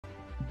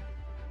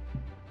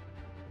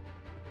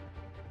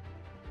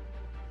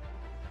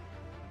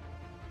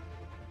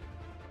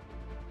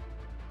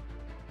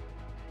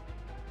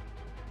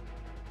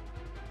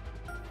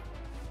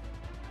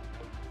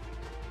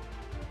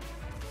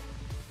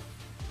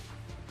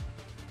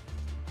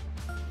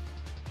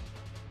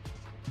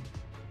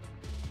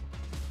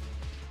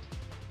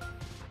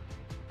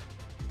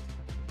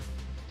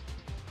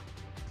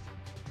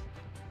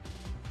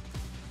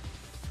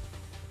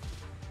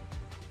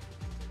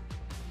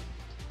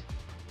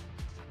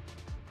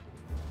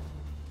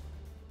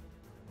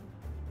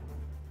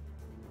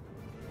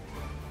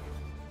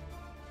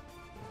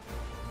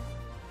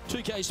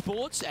2K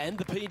Sports and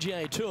the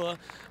PGA Tour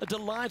are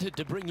delighted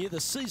to bring you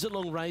the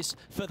season-long race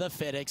for the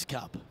FedEx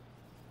Cup.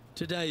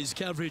 Today's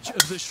coverage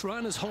of the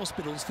Shriners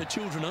Hospitals for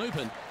Children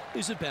Open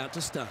is about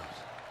to start.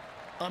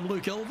 I'm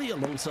Luke Elvey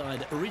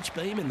alongside Rich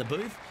Beam in the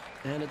booth,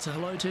 and it's a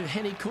hello to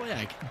Henny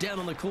Koyak down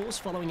on the course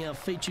following our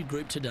featured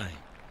group today.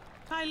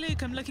 Hi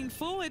Luke, I'm looking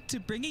forward to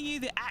bringing you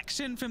the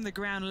action from the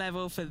ground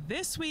level for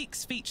this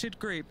week's featured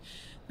group.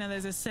 Now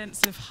there's a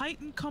sense of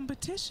heightened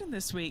competition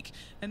this week,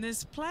 and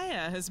this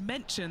player has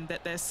mentioned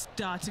that they're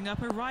starting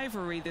up a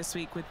rivalry this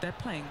week with their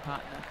playing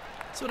partner.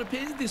 So it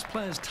appears this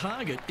player's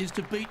target is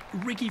to beat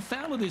Ricky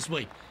Fowler this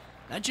week.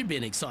 That should be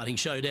an exciting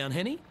showdown,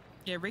 Henny.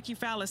 Yeah, Ricky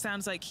Fowler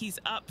sounds like he's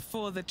up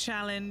for the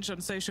challenge. On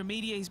social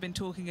media, he's been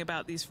talking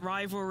about this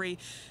rivalry.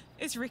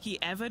 Is Ricky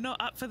ever not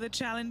up for the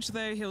challenge,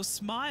 though? He'll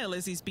smile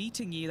as he's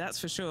beating you, that's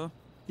for sure.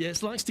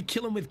 Yes, likes to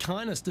kill him with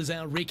kindness, does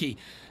our Ricky.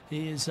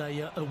 He is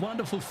a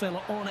wonderful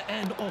fella on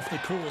and off the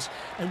course.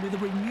 And with a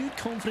renewed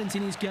confidence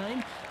in his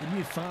game, the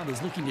new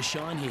father's looking to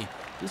shine here.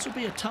 This will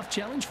be a tough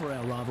challenge for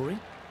our rivalry.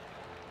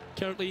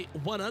 Currently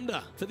 1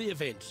 under for the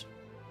event.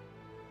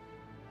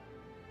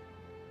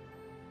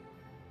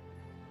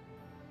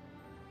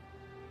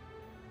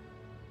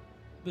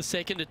 The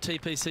second at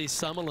TPC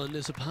Summerlin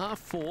is a par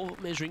 4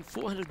 measuring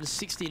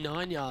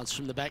 469 yards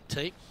from the back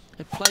tee.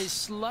 It plays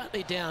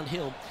slightly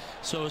downhill,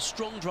 so a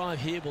strong drive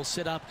here will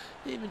set up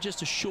even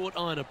just a short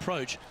iron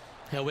approach.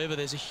 However,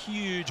 there's a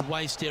huge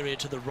waste area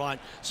to the right,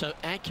 so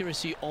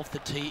accuracy off the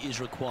tee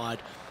is required.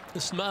 The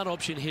smart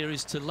option here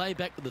is to lay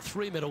back with the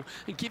 3-metal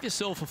and give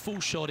yourself a full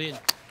shot in,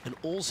 and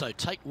also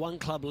take 1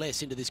 club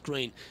less into this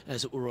green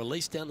as it will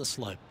release down the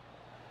slope.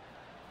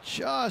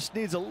 Just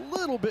needs a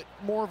little bit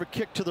more of a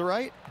kick to the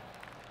right.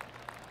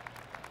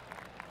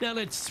 Now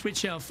let's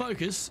switch our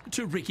focus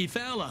to Ricky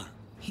Fowler.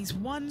 He's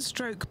 1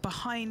 stroke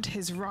behind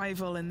his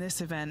rival in this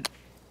event.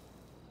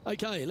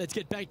 Okay, let's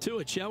get back to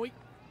it, shall we?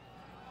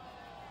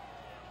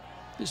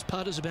 This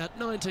putt is about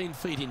 19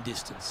 feet in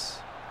distance.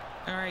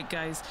 All right,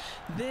 guys,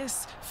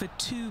 this for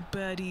 2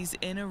 birdies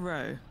in a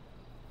row.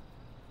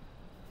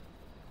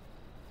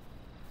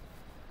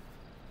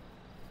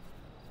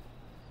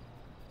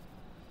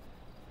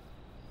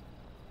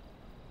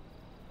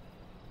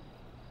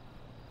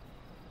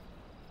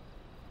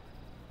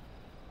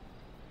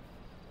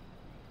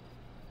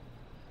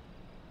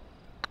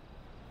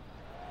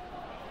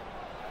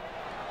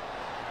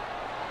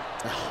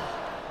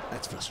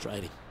 That's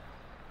frustrating.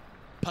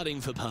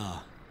 Putting for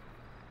par.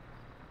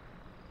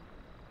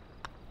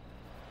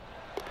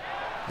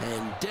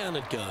 And down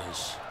it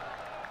goes.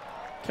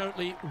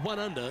 Currently 1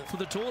 under for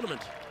the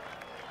tournament.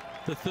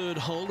 The third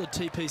hole at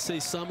TPC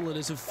Summerlin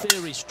is a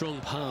very strong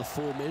par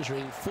 4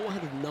 measuring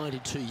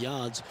 492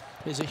 yards.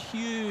 There's a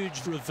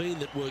huge ravine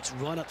that works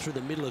right up through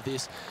the middle of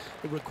this.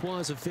 It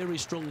requires a very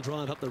strong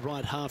drive up the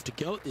right half to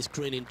go at this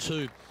green in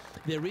 2.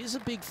 There is a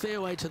big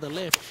fairway to the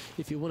left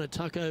if you want to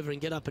tuck over and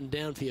get up and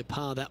down for your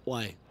par that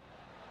way.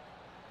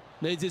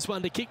 Needs this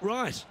one to kick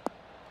right.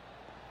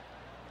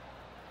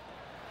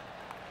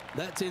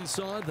 That's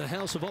inside the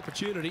house of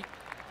opportunity.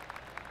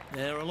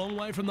 They're a long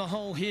way from the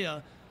hole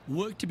here.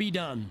 Work to be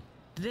done.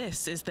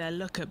 This is their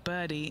look at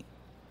birdie.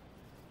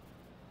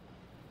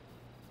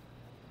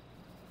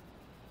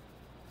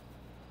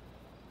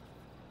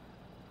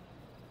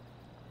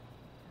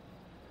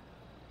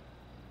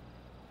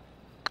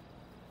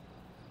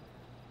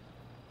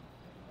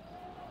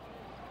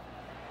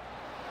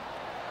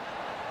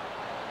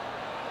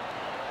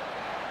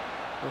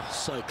 Oh,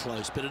 so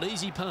close, but an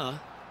easy par.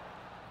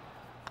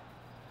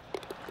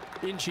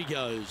 In she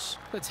goes.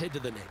 Let's head to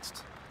the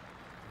next.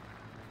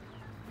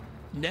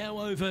 Now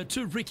over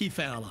to Ricky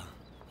Fowler.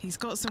 He's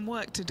got some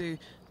work to do,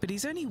 but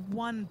he's only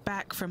 1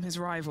 back from his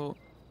rival.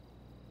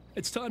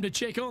 It's time to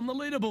check on the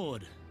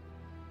leaderboard.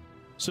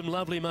 Some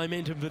lovely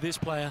momentum for this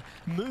player,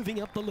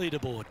 moving up the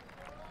leaderboard.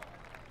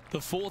 The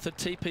 4th at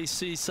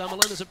TPC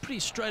Summerlin is a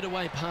pretty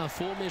straightaway par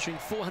 4, measuring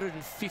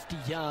 450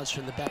 yards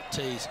from the back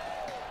tees.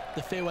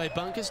 The fairway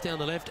bunkers down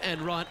the left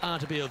and right are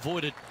to be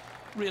avoided.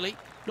 Really,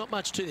 not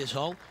much to this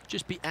hole,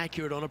 just be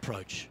accurate on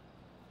approach.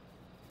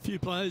 Few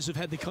players have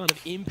had the kind of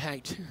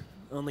impact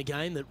on the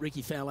game that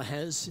Ricky Fowler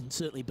has, and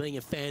certainly being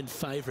a fan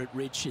favourite,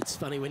 Rich. It's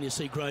funny when you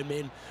see grown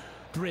men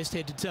dressed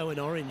head to toe in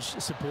orange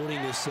supporting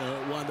this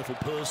wonderful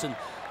person.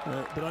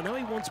 But I know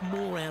he wants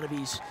more out of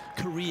his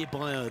career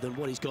bio than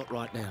what he's got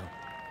right now.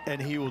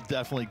 And he will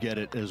definitely get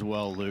it as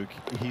well, Luke.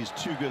 He's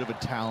too good of a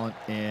talent,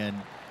 and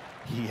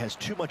he has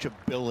too much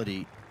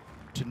ability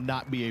to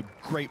not be a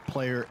great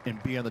player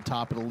and be on the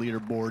top of the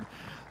leaderboard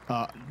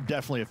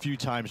definitely a few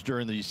times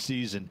during the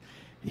season.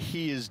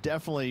 He is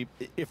definitely,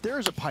 if there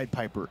is a Pied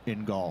Piper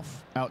in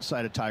golf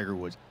outside of Tiger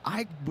Woods,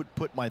 I would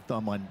put my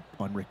thumb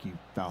on Ricky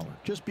Fowler,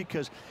 just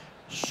because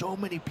so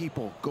many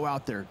people go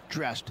out there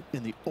dressed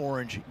in the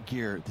orange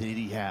gear that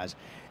he has,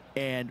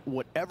 and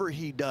whatever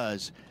he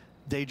does,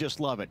 they just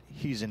love it.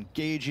 He's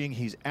engaging,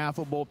 he's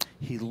affable,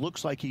 he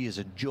looks like he is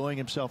enjoying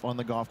himself on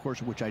the golf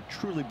course, which I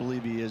truly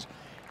believe he is.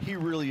 He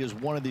really is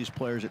one of these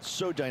players that's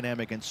so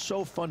dynamic and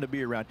so fun to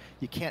be around.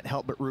 You can't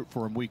help but root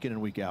for him week in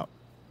and week out.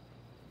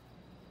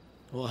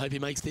 Well, I hope he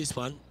makes this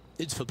one.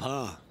 It's for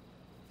par.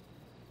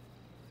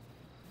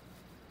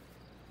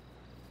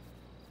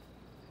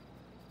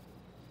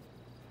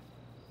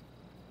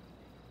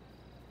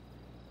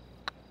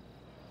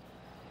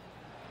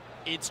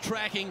 It's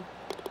tracking.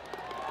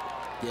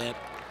 Yeah,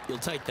 you'll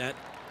take that.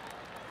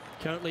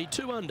 Currently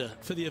 2 under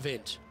for the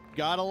event.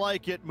 Gotta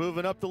like it.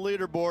 Moving up the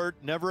leaderboard.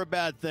 Never a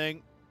bad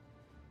thing.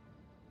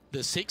 The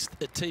 6th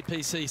at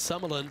TPC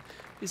Summerlin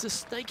is a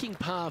snaking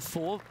par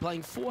 4,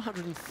 playing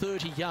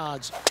 430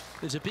 yards.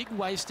 There's a big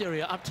waste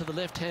area up to the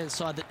left-hand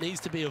side that needs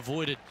to be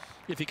avoided.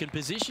 If you can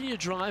position your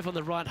drive on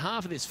the right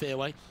half of this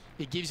fairway,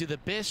 it gives you the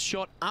best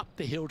shot up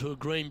the hill to a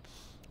green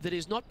that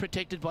is not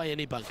protected by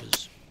any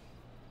bunkers.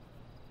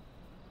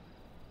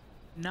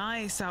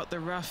 Nice out the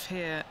rough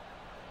here.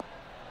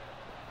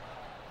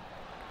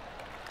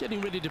 Getting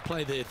ready to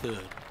play their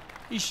 3rd.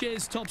 He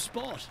shares top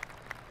spot.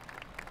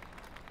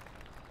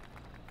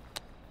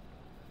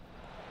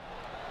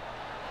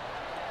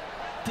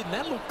 Didn't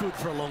that look good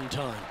for a long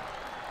time?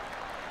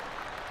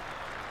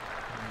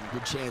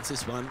 Good chance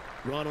this one,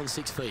 right on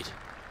 6 feet.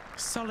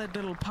 Solid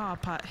little par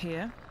putt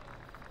here.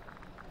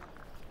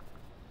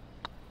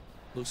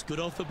 Looks good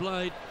off the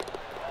blade.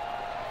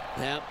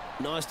 Now,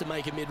 nice to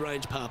make a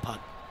mid-range par putt.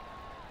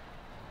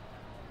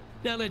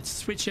 Now let's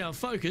switch our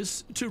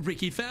focus to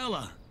Ricky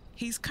Fowler.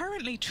 He's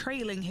currently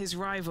trailing his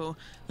rival.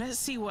 Let's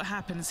see what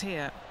happens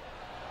here.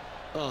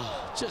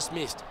 Oh, just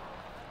missed.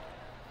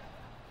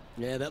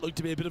 Yeah, that looked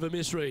to be a bit of a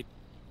misread.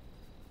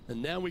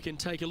 And now we can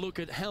take a look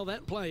at how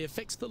that play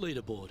affects the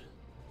leaderboard.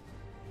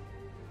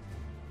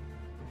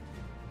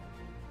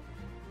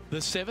 The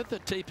 7th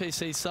at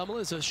TPC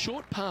Summerlin is a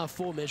short par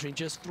 4 measuring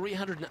just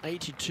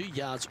 382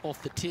 yards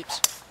off the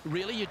tips.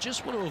 Really, you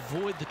just want to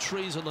avoid the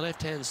trees on the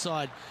left-hand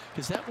side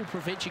because that will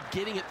prevent you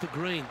getting at the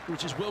green,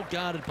 which is well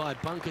guarded by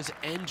bunkers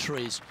and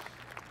trees.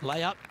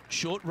 Lay up,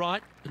 short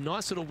right, a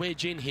nice little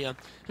wedge in here,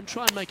 and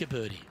try and make a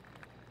birdie.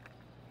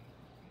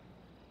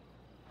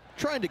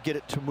 Trying to get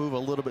it to move a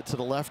little bit to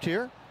the left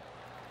here.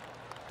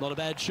 Not a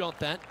bad shot,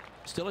 that.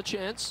 Still a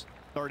chance.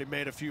 Already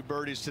made a few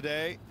birdies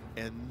today,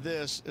 and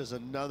this is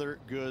another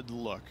good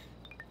look.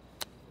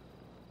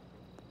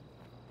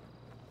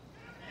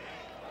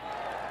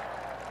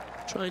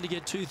 Trying to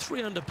get to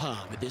 3 under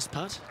par with this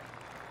putt.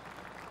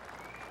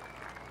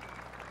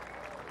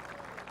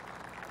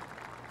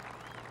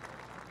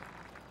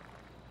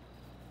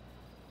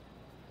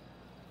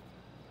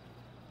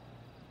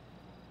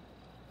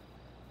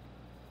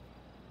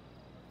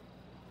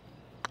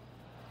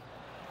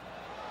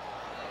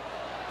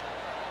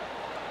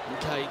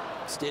 Okay,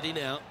 steady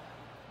now.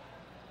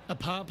 A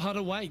par putt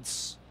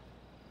awaits.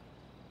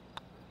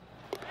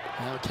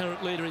 Our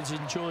current leader is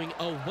enjoying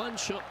a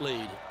 1-shot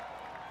lead.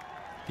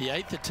 The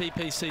 8th at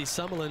TPC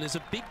Summerlin is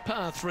a big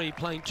par 3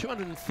 playing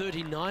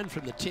 239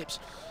 from the tips.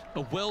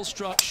 A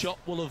well-struck shot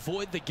will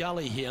avoid the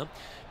gully here,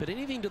 but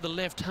anything to the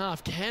left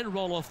half can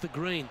roll off the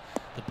green.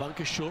 The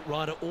bunker short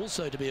rider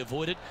also to be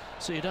avoided,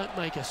 so you don't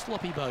make a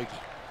sloppy bogey.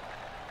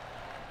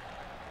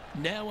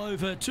 Now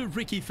over to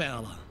Ricky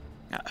Fowler.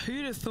 Now,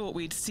 who'd have thought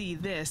we'd see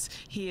this?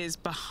 He is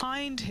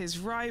behind his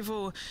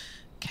rival.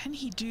 Can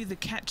he do the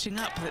catching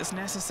up that's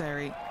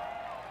necessary?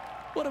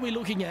 What are we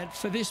looking at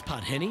for this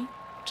putt, Henny?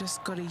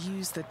 Just got to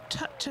use the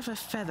touch of a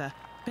feather.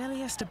 Barely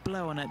has to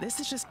blow on it.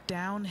 This is just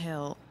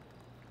downhill.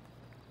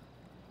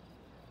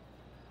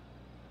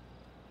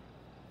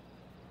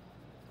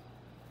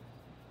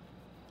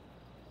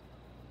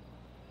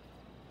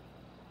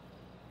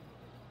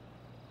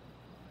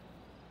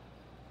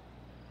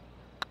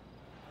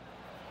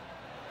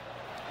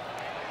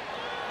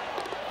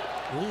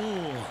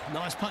 Ooh,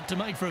 nice putt to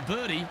make for a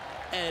birdie.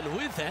 And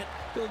with that,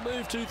 he'll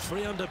move to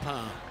 3 under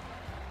par.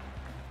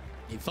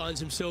 He finds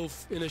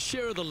himself in a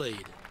share of the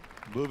lead.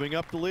 Moving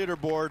up the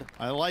leaderboard.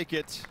 I like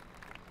it.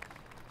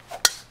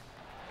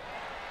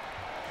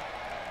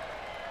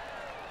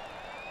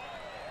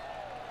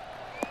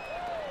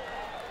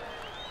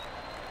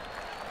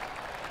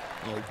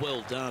 Oh,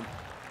 well done.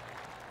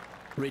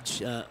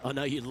 Rich, I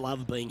know you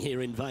love being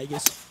here in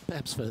Vegas,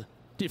 perhaps for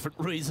different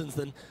reasons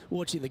than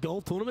watching the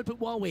golf tournament, but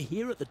while we're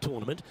here at the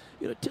tournament,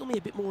 tell me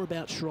a bit more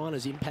about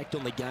Shriner's impact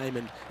on the game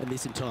and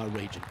this entire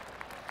region.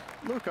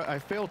 Look, I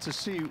fail to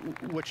see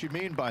what you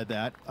mean by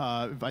that.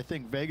 I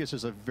think Vegas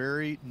is a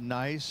very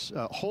nice,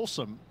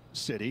 wholesome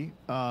city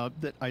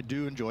that I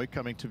do enjoy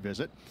coming to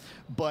visit.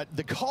 But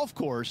the golf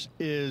course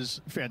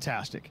is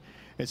fantastic.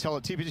 It's held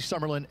at TPC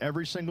Summerlin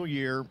every single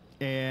year,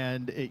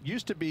 and it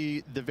used to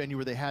be the venue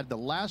where they had the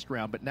last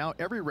round, but now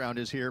every round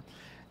is here.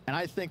 And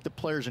I think the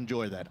players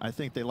enjoy that. I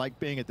think they like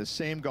being at the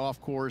same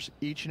golf course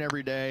each and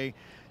every day.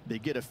 They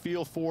get a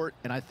feel for it,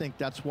 and I think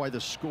that's why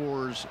the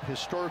scores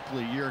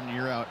historically year in and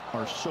year out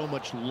are so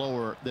much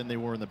lower than they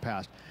were in the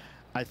past.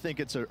 I think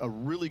it's a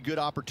really good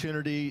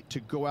opportunity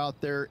to go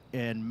out there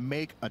and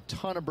make a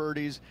ton of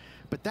birdies,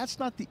 but that's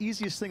not the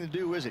easiest thing to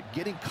do, is it?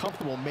 Getting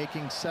comfortable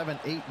making 7,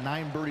 8,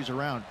 9 birdies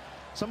around.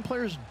 Some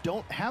players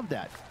don't have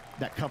that.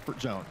 that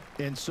comfort zone.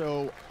 And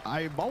so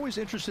I'm always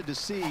interested to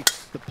see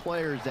the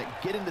players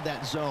that get into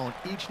that zone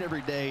each and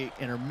every day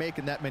and are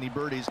making that many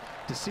birdies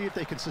to see if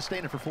they can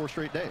sustain it for 4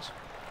 straight days.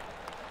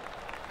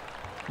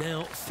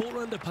 Now 4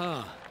 under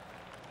par,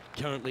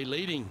 currently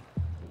leading.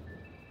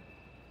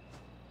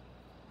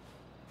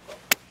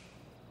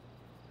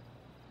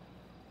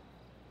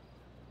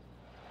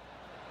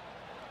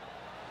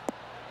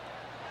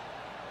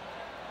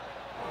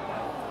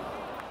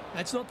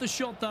 That's not the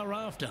shot they're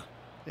after.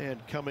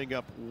 And coming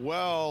up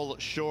well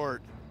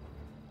short.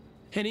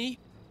 Henny,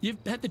 you've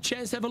had the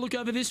chance to have a look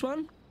over this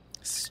one?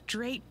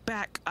 Straight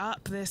back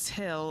up this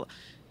hill.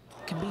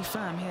 Can be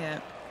firm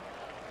here.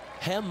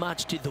 How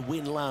much did the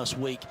win last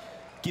week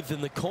give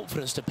them the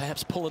confidence to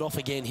perhaps pull it off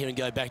again here and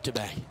go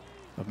back-to-back?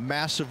 A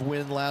massive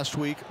win last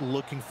week,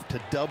 looking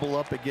to double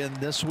up again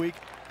this week.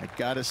 I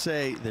gotta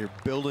say, they're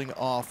building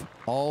off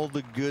all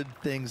the good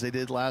things they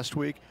did last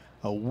week.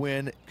 A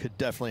win could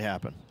definitely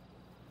happen.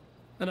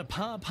 And a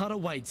par putt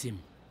awaits him.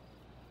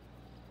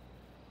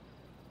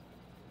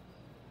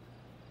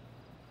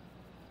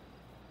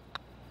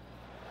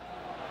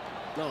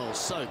 Oh,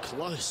 so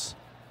close.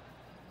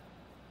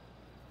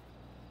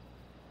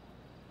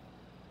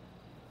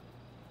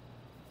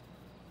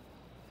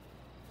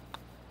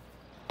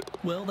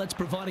 Well, that's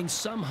providing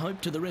some hope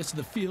to the rest of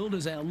the field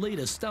as our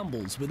leader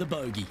stumbles with a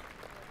bogey.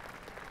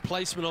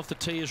 Placement off the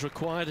tee is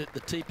required at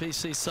the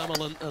TPC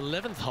Summerlin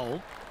 11th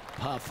hole,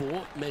 par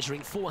 4,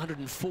 measuring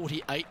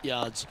 448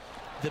 yards.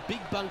 The big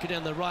bunker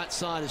down the right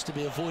side is to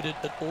be avoided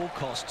at all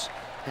costs.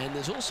 And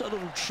there's also a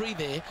little tree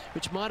there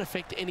which might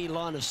affect any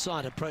line of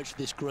sight approach to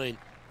this green.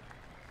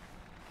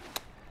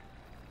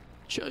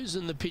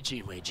 Chosen the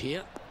pitching wedge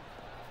here.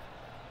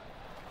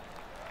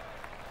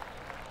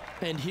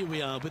 And here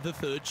we are with the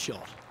 3rd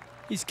shot.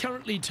 He's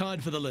currently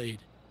tied for the lead.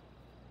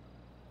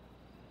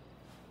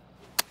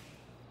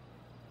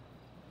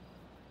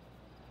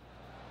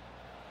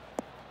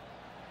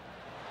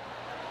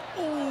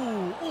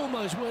 Oh,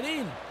 almost went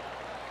in.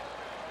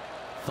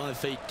 5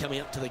 feet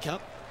coming up to the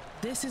cup.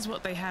 This is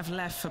what they have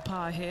left for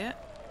par here.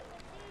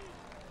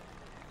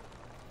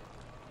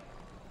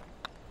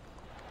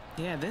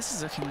 Yeah, this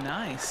is looking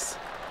nice.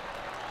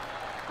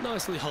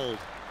 Nicely holed.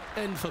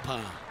 And for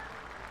par.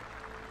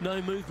 No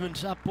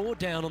movement up or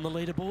down on the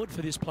leaderboard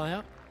for this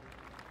player.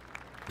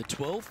 The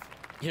 12th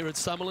here at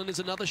Summerlin is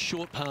another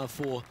short par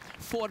 4.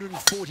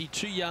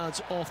 442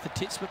 yards off the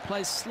tips, but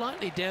plays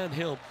slightly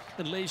downhill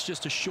and leaves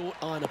just a short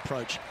iron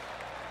approach.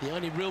 The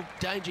only real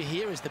danger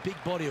here is the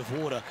big body of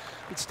water.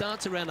 It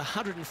starts around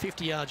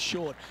 150 yards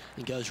short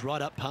and goes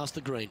right up past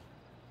the green.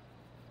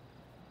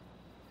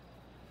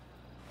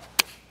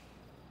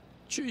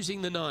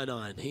 Choosing the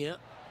 9-iron here.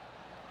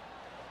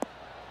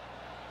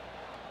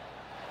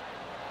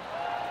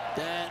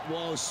 That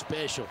was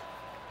special.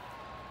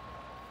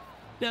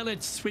 Now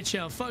let's switch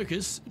our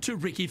focus to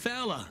Ricky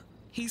Fowler.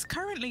 He's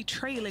currently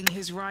trailing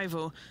his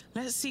rival.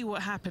 Let's see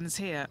what happens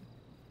here.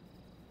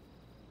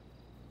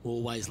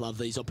 Always love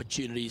these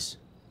opportunities,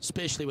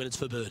 especially when it's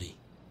for birdie.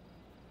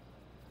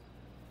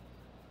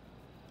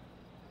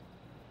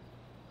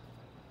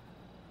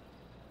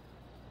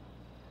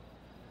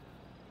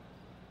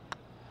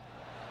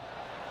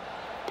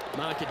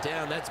 Mark it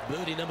down, that's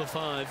birdie number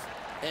 5.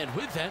 And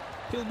with that,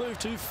 he'll move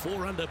to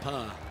 4 under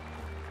par.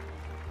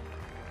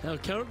 Our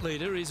current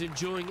leader is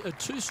enjoying a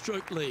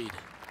 2-stroke lead.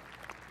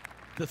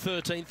 The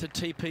 13th at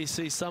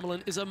TPC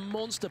Summerlin is a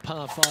monster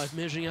par 5,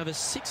 measuring over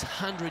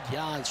 600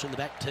 yards from the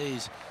back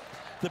tees.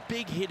 The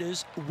big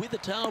hitters with a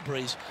tail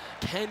breeze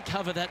can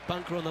cover that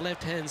bunker on the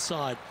left-hand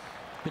side.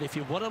 But if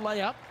you want to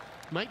lay up,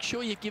 make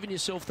sure you've given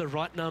yourself the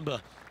right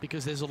number,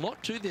 because there's a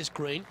lot to this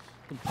green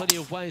and plenty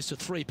of ways to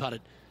 3-putt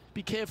it.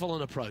 Be careful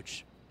on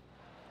approach.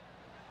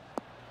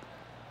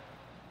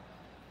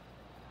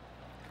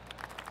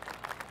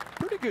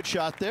 Pretty good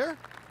shot there.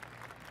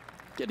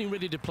 Getting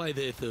ready to play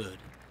their 3rd.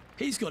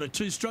 He's got a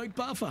 2-stroke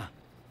buffer.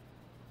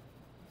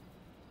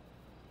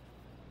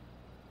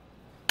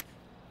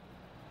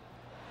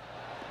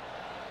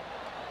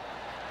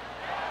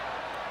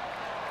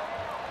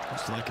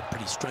 Looks like a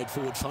pretty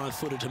straightforward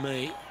 5-footer to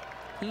me.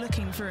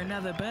 Looking for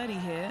another birdie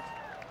here.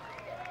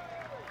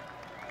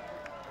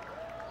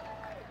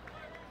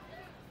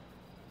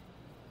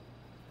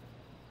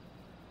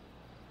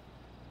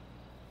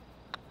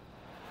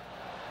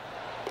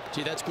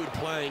 Gee, that's good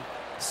playing.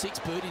 6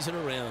 birdies in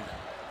a round.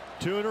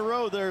 2 in a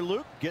row there,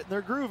 Luke, getting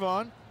their groove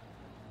on.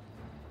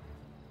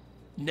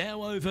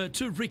 Now over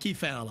to Ricky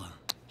Fowler.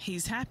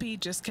 He's happy,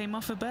 just came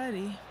off a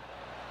birdie.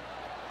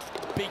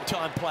 Big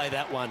time play,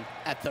 that one,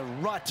 at the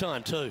right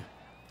time too.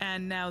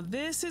 And now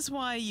this is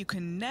why you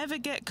can never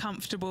get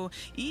comfortable,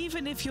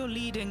 even if you're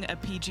leading a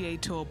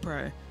PGA Tour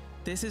pro.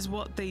 This is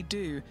what they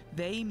do.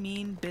 They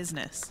mean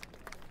business.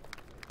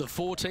 The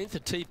 14th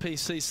at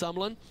TPC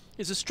Summerlin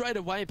is a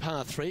straightaway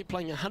par 3,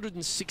 playing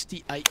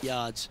 168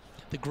 yards.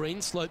 The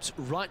green slopes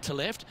right to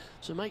left,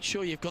 so make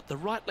sure you've got the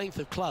right length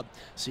of club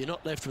so you're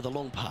not left with a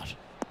long putt.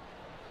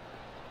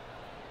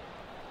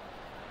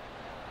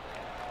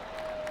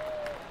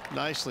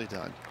 Nicely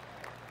done.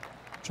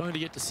 Trying to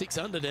get to 6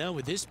 under now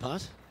with this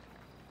putt.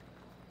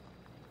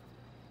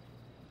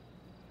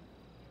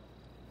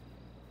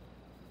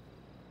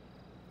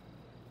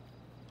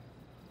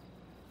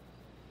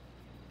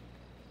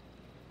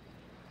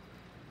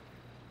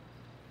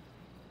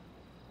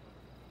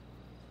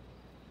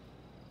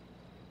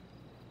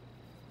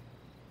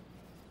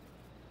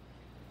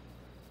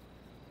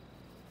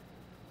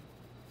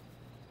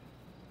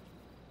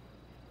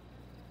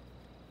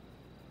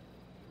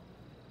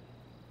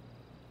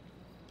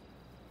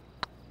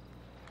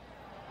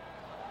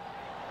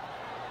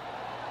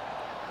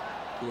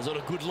 Was on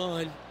a good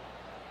line.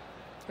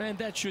 And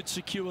that should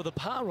secure the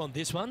par on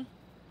this one.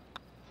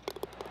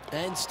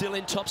 And still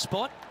in top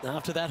spot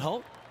after that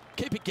hole.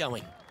 Keep it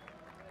going.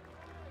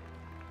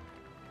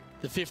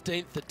 The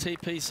 15th at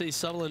TPC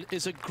Sutherland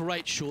is a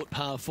great short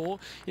par 4.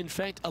 In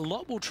fact, a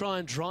lot will try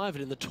and drive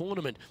it in the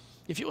tournament.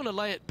 If you want to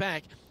lay it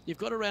back, you've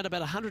got around about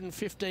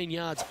 115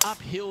 yards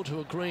uphill to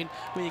a green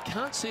where you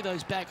can't see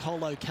those back hole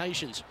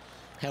locations.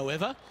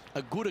 However,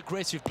 a good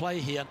aggressive play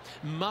here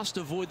must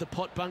avoid the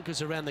pot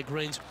bunkers around the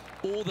greens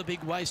or the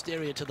big waste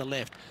area to the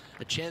left.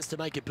 A chance to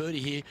make a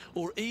birdie here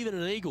or even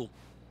an eagle.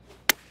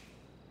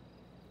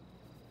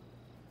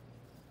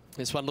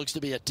 This one looks to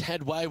be a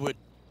tad wayward.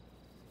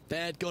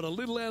 That got a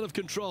little out of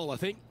control, I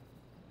think.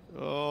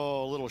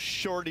 Oh, a little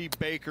shorty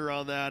Baker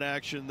on that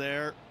action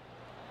there.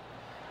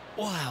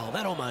 Wow,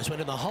 that almost went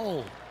in the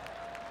hole.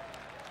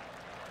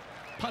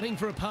 Putting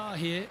for a par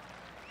here.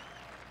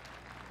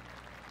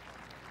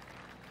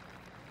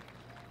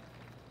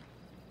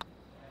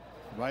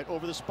 Right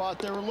over the spot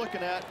they were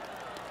looking at.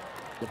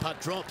 The putt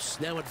drops,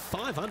 now at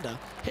 5 under,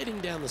 heading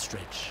down the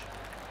stretch.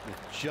 With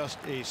just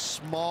a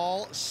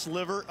small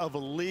sliver of a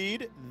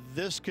lead,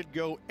 this could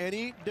go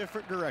any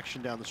different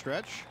direction down the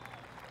stretch.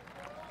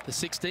 The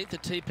 16th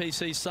at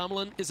TPC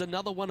Summerlin is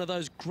another one of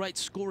those great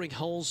scoring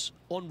holes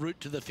en route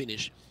to the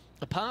finish.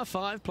 A par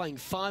 5 playing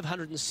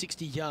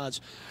 560 yards.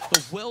 A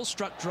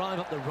well-struck drive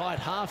up the right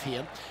half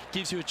here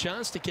gives you a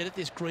chance to get at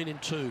this green in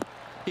 2.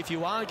 If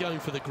you are going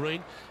for the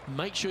green,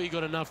 make sure you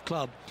got enough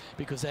club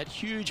because that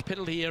huge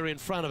penalty area in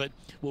front of it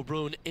will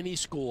ruin any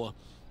score.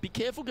 Be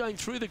careful going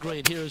through the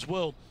green here as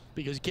well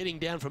because getting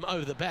down from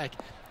over the back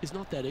is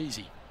not that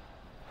easy.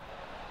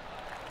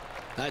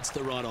 That's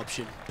the right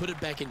option. Put it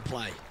back in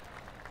play.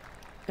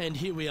 And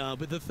here we are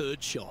with the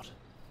 3rd shot.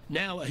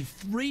 Now a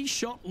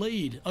 3-shot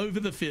lead over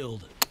the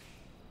field.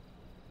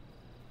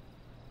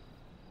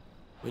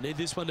 We need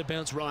this one to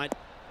bounce right.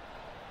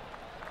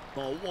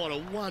 Oh, what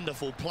a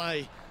wonderful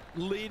play.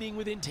 Leading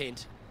with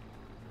intent.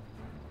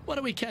 Why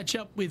don't we catch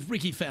up with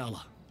Ricky Fowler?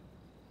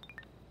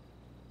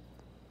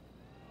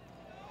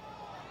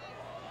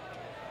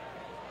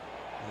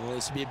 Well,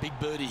 this will be a big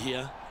birdie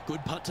here.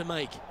 Good putt to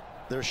make.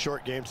 Their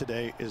short game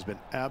today has been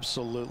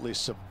absolutely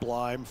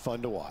sublime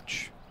fun to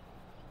watch.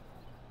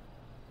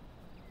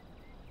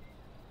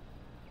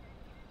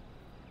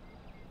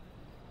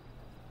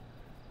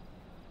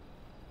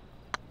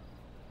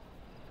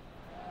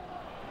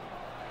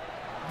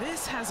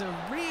 This has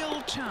a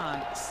real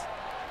chance.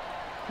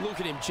 Look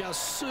at him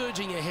just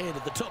surging ahead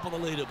at the top of the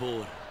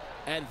leaderboard.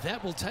 And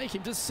that will take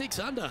him to 6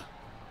 under.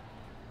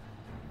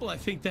 Well, I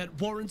think that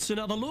warrants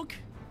another look.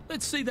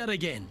 Let's see that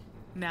again.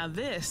 Now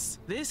this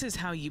is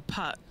how you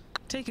putt.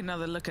 Take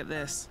another look at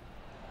this.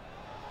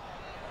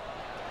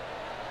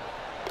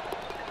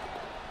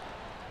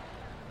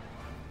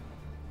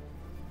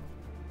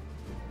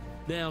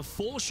 Now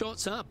 4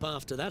 shots up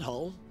after that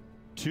hole.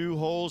 2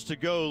 holes to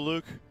go,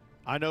 Luke.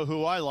 I know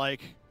who I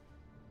like.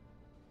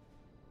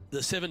 The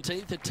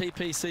 17th at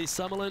TPC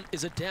Summerlin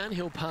is a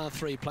downhill par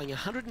 3 playing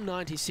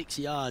 196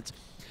 yards.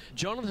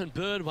 Jonathan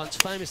Bird once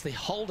famously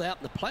holed out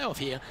in the playoff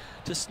here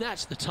to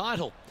snatch the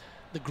title.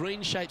 The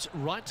green shapes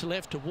right to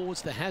left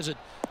towards the hazard,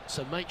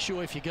 so make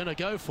sure if you're going to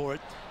go for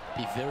it,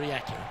 be very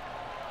accurate.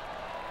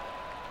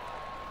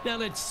 Now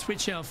let's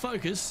switch our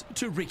focus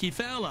to Ricky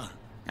Fowler.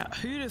 Now,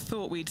 who'd have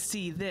thought we'd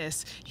see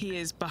this? He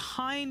is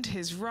behind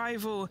his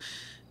rival.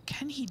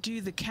 Can he do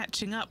the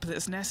catching up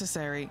that's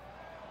necessary?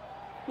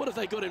 What have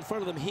they got in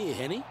front of them here,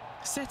 Henny?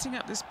 Setting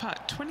up this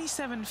putt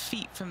 27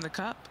 feet from the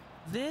cup.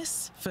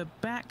 This for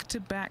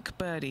back-to-back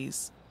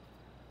birdies.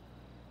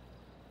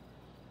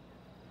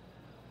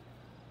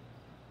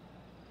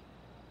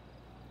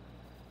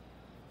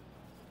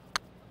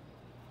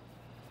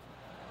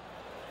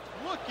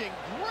 Looking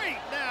great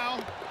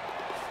now.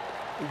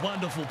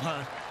 Wonderful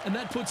putt. And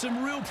that puts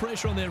some real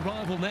pressure on their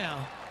rival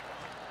now.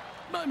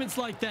 Moments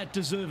like that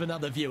deserve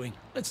another viewing.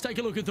 Let's take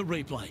a look at the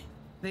replay.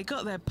 They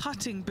got their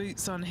putting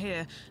boots on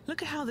here.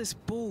 Look at how this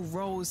ball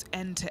rolls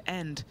end to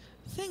end.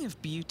 Thing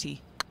of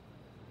beauty.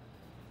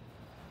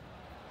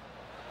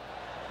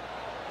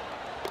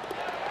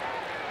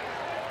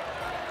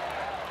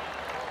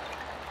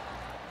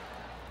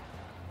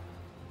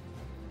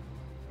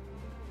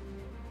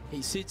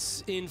 He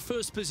sits in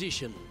first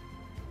position.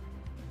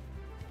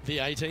 The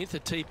 18th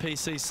at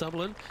TPC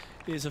Summerlin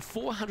is a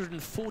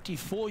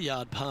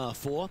 444-yard par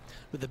 4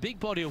 with a big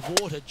body of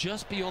water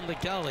just beyond the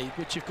gully,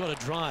 which you've got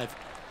to drive.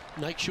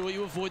 Make sure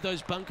you avoid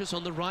those bunkers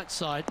on the right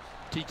side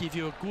to give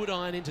you a good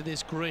iron into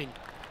this green.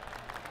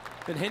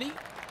 And Henny,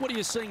 what are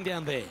you seeing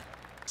down there?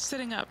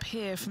 Setting up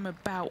here from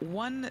about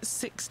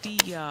 160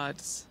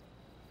 yards.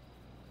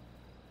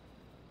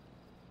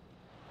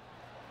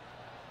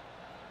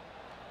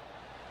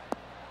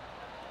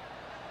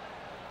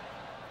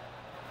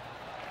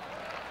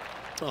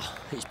 Oh,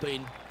 he's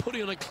been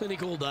putting on a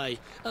clinic all day.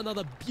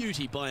 Another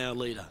beauty by our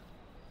leader.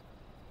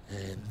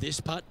 And this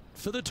putt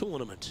for the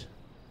tournament.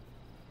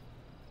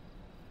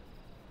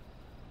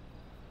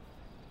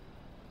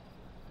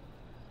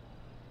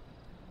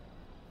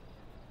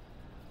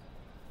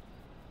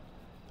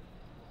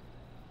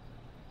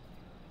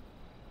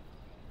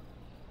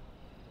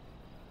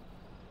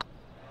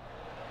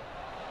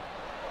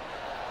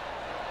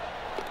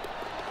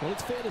 Well,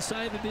 it's fair to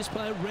say that this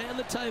player ran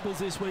the tables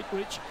this week,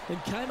 Rich,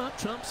 and came up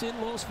trumps in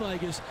Las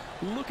Vegas.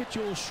 Look at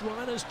your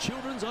Shriners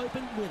Children's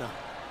Open winner.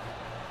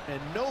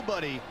 And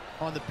nobody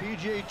on the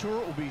PGA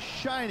Tour will be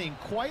shining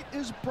quite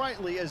as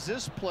brightly as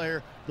this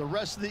player the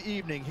rest of the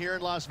evening here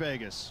in Las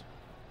Vegas.